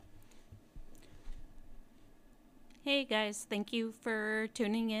Hey guys, thank you for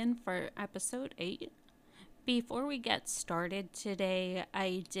tuning in for episode 8. Before we get started today,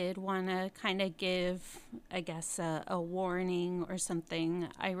 I did want to kind of give, a warning or something.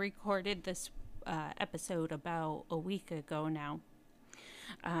 I recorded this episode about a week ago now.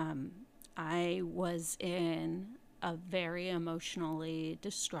 I was in a very emotionally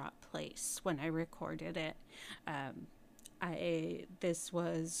distraught place when I recorded it. This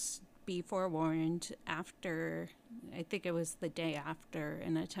was be forewarned after, I think it was the day after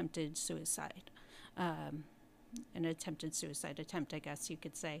an attempted suicide attempt, I guess you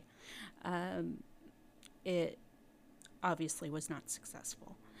could say. It obviously was not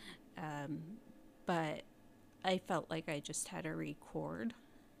successful, but I felt like I just had to record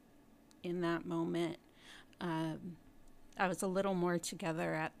in that moment. I was a little more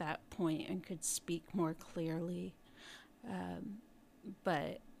together at that point and could speak more clearly,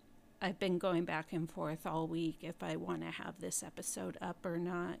 but I've been going back and forth all week if I want to have this episode up or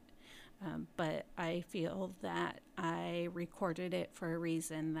not. But I feel that I recorded it for a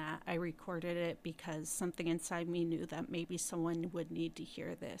reason, that I recorded it because something inside me knew that maybe someone would need to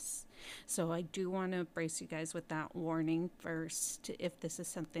hear this. So I do want to brace you guys with that warning first. If this is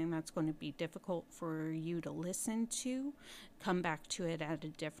something that's going to be difficult for you to listen to, come back to it at a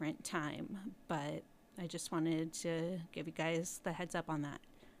different time. But I just wanted to give you guys the heads up on that.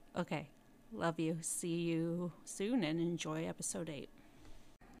 Okay, love you. See you soon and enjoy episode 8.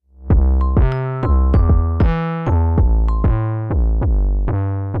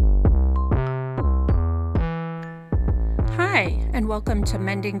 Hi, and welcome to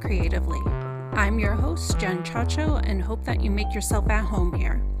Mending Creatively. I'm your host, Jen Chacho, and hope that you make yourself at home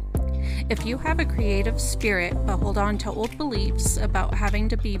here. If you have a creative spirit but hold on to old beliefs about having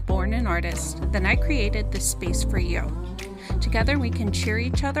to be born an artist, then I created this space for you. Together we can cheer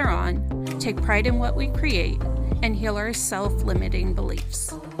each other on, take pride in what we create, and heal our self-limiting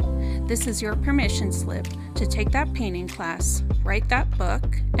beliefs. This is your permission slip to take that painting class, write that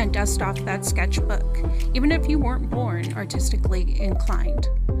book, and dust off that sketchbook, even if you weren't born artistically inclined.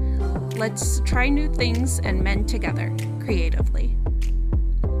 Let's try new things and mend together creatively.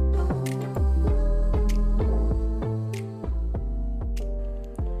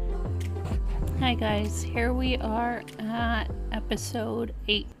 Hi guys, here we are at episode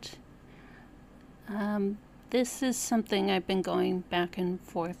 8. This is something I've been going back and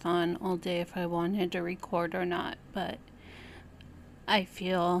forth on all day if I wanted to record or not, but I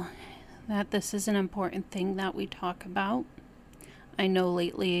feel that this is an important thing that we talk about. I know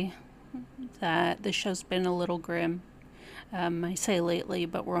lately that the show's been a little grim. I say lately,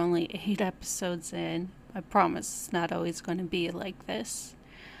 but we're only 8 episodes in. I promise it's not always going to be like this.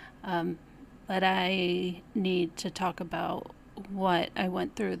 But I need to talk about what I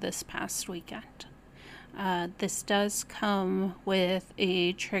went through this past weekend. This does come with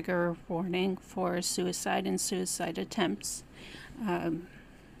a trigger warning for suicide and suicide attempts.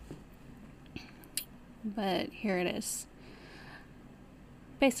 But here it is.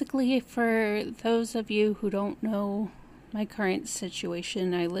 Basically, for those of you who don't know my current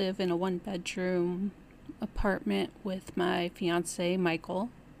situation, I live in a 1-bedroom apartment with my fiance, Michael.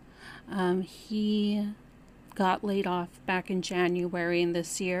 He got laid off back in January in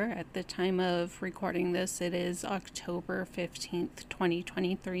this year. At the time of recording this, it is October 15th,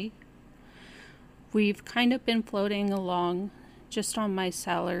 2023. We've kind of been floating along just on my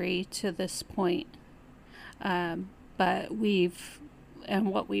salary to this point. But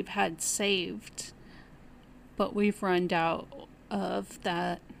what we've had saved, but we've run out of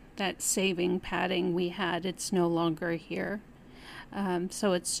that saving padding we had. It's no longer here.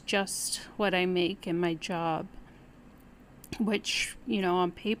 So it's just what I make in my job, which,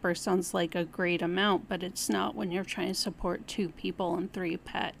 on paper sounds like a great amount, but it's not when you're trying to support 2 people and 3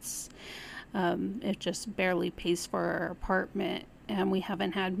 pets. It just barely pays for our apartment, and we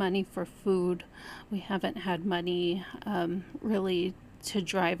haven't had money for food. We haven't had money really to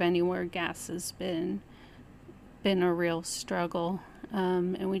drive anywhere. Gas has been a real struggle,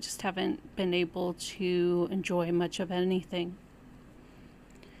 and we just haven't been able to enjoy much of anything.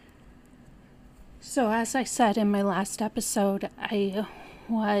 So as I said in my last episode, I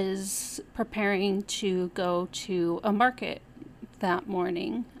was preparing to go to a market that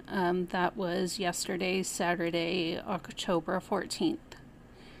morning. That was yesterday, Saturday, October 14th.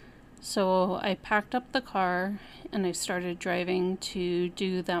 So I packed up the car and I started driving to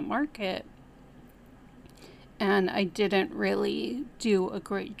do that market. And I didn't really do a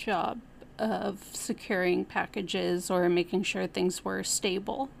great job of securing packages or making sure things were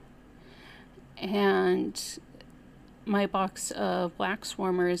stable. And my box of wax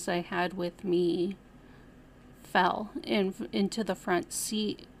warmers I had with me fell into the front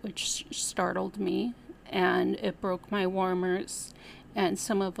seat, which startled me, and it broke my warmers, and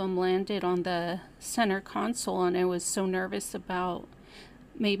some of them landed on the center console, and I was so nervous about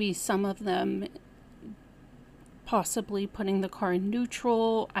maybe some of them possibly putting the car in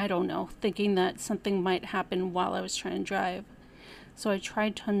neutral, I don't know, thinking that something might happen while I was trying to drive. So I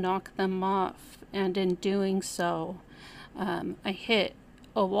tried to knock them off, and in doing so, I hit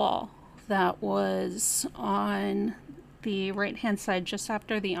a wall that was on the right-hand side just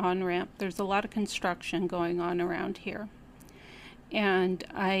after the on-ramp. There's a lot of construction going on around here. And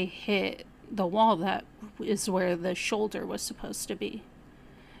I hit the wall that is where the shoulder was supposed to be.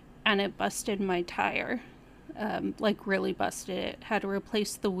 And it busted my tire, like really busted it. Had to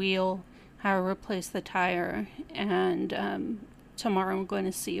replace the wheel, had to replace the tire, and tomorrow I'm going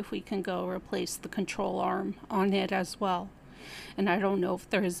to see if we can go replace the control arm on it as well. And I don't know if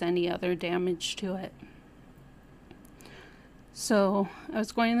there's any other damage to it. So I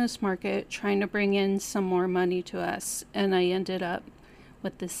was going to this market trying to bring in some more money to us, and I ended up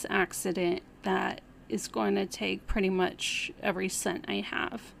with this accident that is going to take pretty much every cent I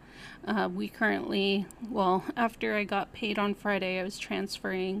have. We currently, well, after I got paid on Friday, I was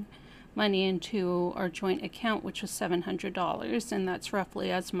transferring money into our joint account, which was $700, and that's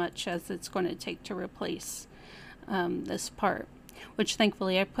roughly as much as it's going to take to replace this part, which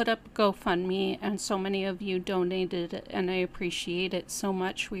thankfully I put up GoFundMe, and so many of you donated it, and I appreciate it so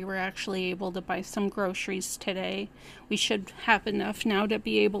much. We were actually able to buy some groceries today. We should have enough now to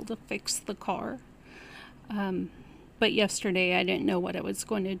be able to fix the car. But yesterday I didn't know what I was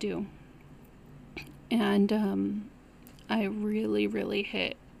going to do. And I really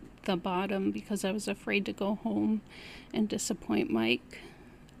hit the bottom because I was afraid to go home and disappoint Mike.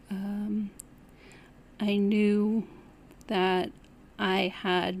 I knew that I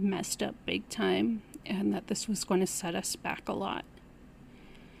had messed up big time and that this was going to set us back a lot.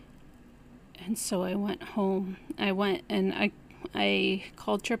 And so I went home. I went and I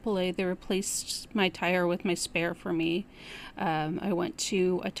called AAA. They replaced my tire with my spare for me. I went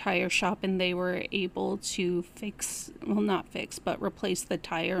to a tire shop and they were able to replace the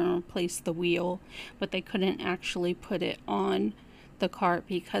tire and replace the wheel, but they couldn't actually put it on the car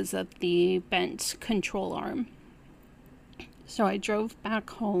because of the bent control arm. So I drove back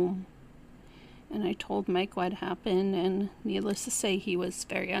home and I told Mike what happened, and needless to say, he was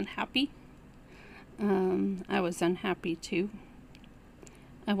very unhappy. I was unhappy too.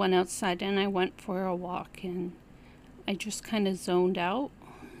 I went outside and I went for a walk, and I just kind of zoned out,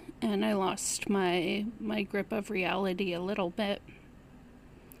 and I lost my grip of reality a little bit.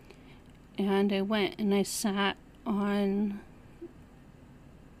 And I went and I sat on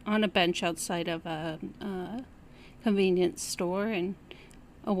a bench outside of a convenience store, and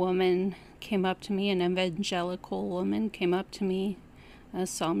a woman came up to me, an evangelical woman came up to me,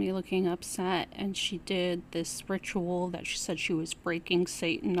 saw me looking upset, and she did this ritual that she said she was breaking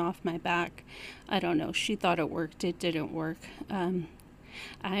Satan off my back. I don't know. She thought it worked. It didn't work.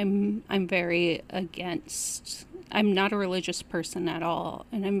 I'm very against. I'm not a religious person at all,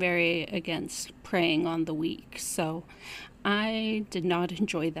 and I'm very against preying on the weak. So I did not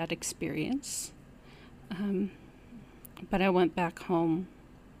enjoy that experience. But I went back home,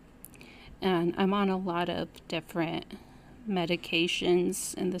 and I'm on a lot of different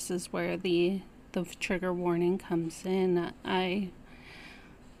medications, and this is where the trigger warning comes in. I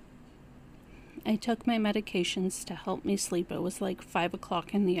took my medications to help me sleep. It was like 5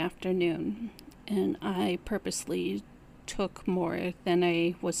 o'clock in the afternoon, and I purposely took more than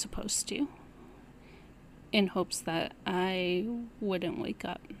I was supposed to in hopes that I wouldn't wake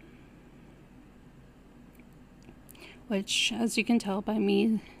up. Which, as you can tell by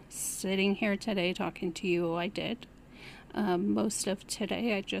me sitting here today talking to you, I did. Most of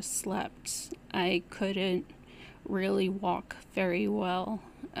today I just slept. I couldn't really walk very well.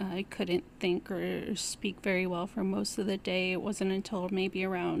 I couldn't think or speak very well for most of the day. It wasn't until maybe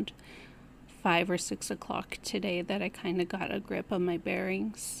around 5 or 6 o'clock today that I kind of got a grip of my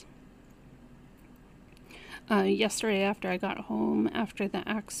bearings. Yesterday after I got home after the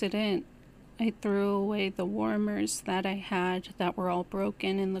accident, I threw away the warmers that I had that were all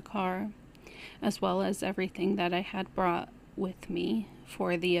broken in the car, as well as everything that I had brought with me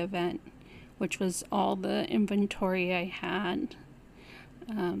for the event, which was all the inventory I had.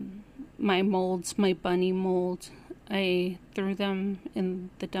 My molds, my bunny mold, I threw them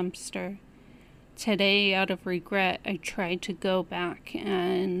in the dumpster. Today, out of regret, I tried to go back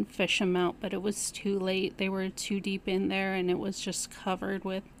and fish them out, but it was too late. They were too deep in there, and it was just covered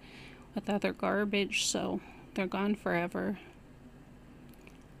with other garbage, so they're gone forever.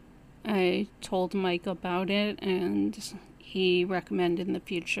 I told Mike about it, and he recommended in the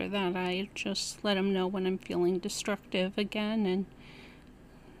future that I just let him know when I'm feeling destructive again and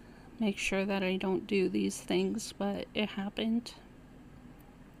make sure that I don't do these things, but it happened.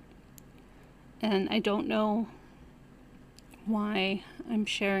 And I don't know why I'm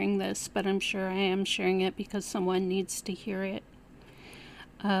sharing this, but I'm sure I am sharing it because someone needs to hear it.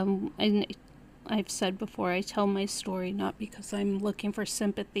 And I've said before, I tell my story not because I'm looking for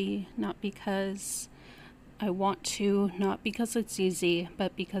sympathy, not because I want to, not because it's easy,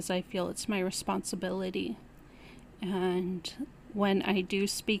 but because I feel it's my responsibility. And when I do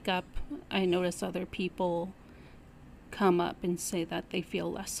speak up, I notice other people come up and say that they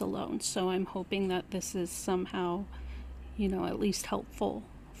feel less alone. So I'm hoping that this is somehow, at least helpful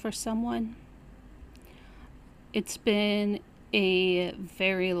for someone. It's been a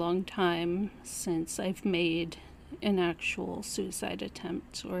very long time since I've made an actual suicide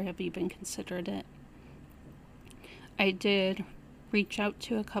attempt or have even considered it. I did reach out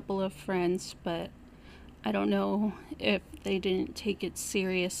to a couple of friends, but I don't know if they didn't take it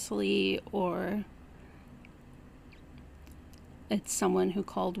seriously or it's someone who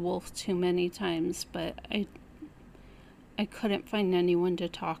called wolf too many times, but I couldn't find anyone to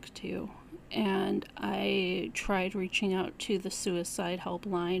talk to. And I tried reaching out to the suicide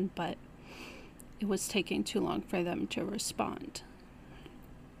helpline, but it was taking too long for them to respond.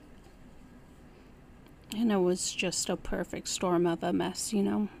 And it was just a perfect storm of a mess,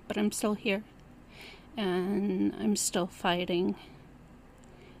 but I'm still here. And I'm still fighting.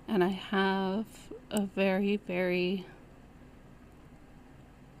 And I have a very, very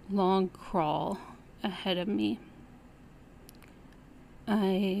long crawl ahead of me.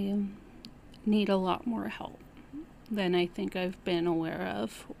 I need a lot more help than I think I've been aware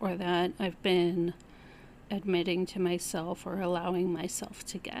of, or that I've been admitting to myself or allowing myself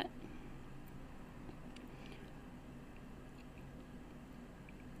to get.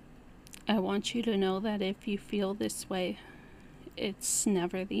 I want you to know that if you feel this way, it's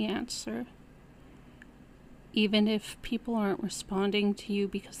never the answer. Even if people aren't responding to you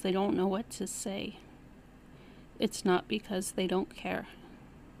because they don't know what to say, it's not because they don't care.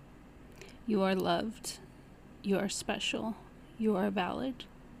 You are loved, you are special, you are valid,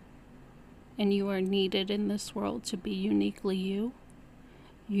 and you are needed in this world to be uniquely you.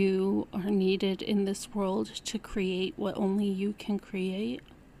 You are needed in this world to create what only you can create.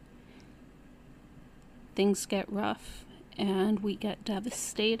 Things get rough and we get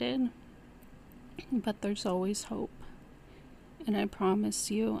devastated, but there's always hope. And I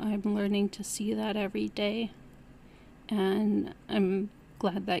promise you, I'm learning to see that every day. And I'm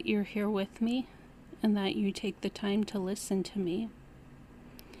glad that you're here with me and that you take the time to listen to me.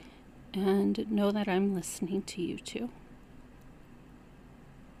 And know that I'm listening to you too.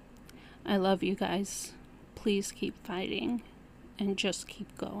 I love you guys. Please keep fighting and just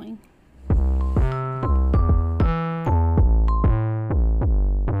keep going.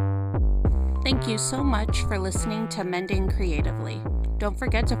 Thank you so much for listening to Mending Creatively. Don't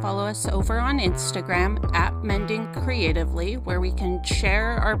forget to follow us over on Instagram at Mending Creatively, where we can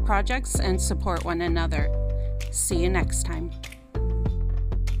share our projects and support one another. See you next time.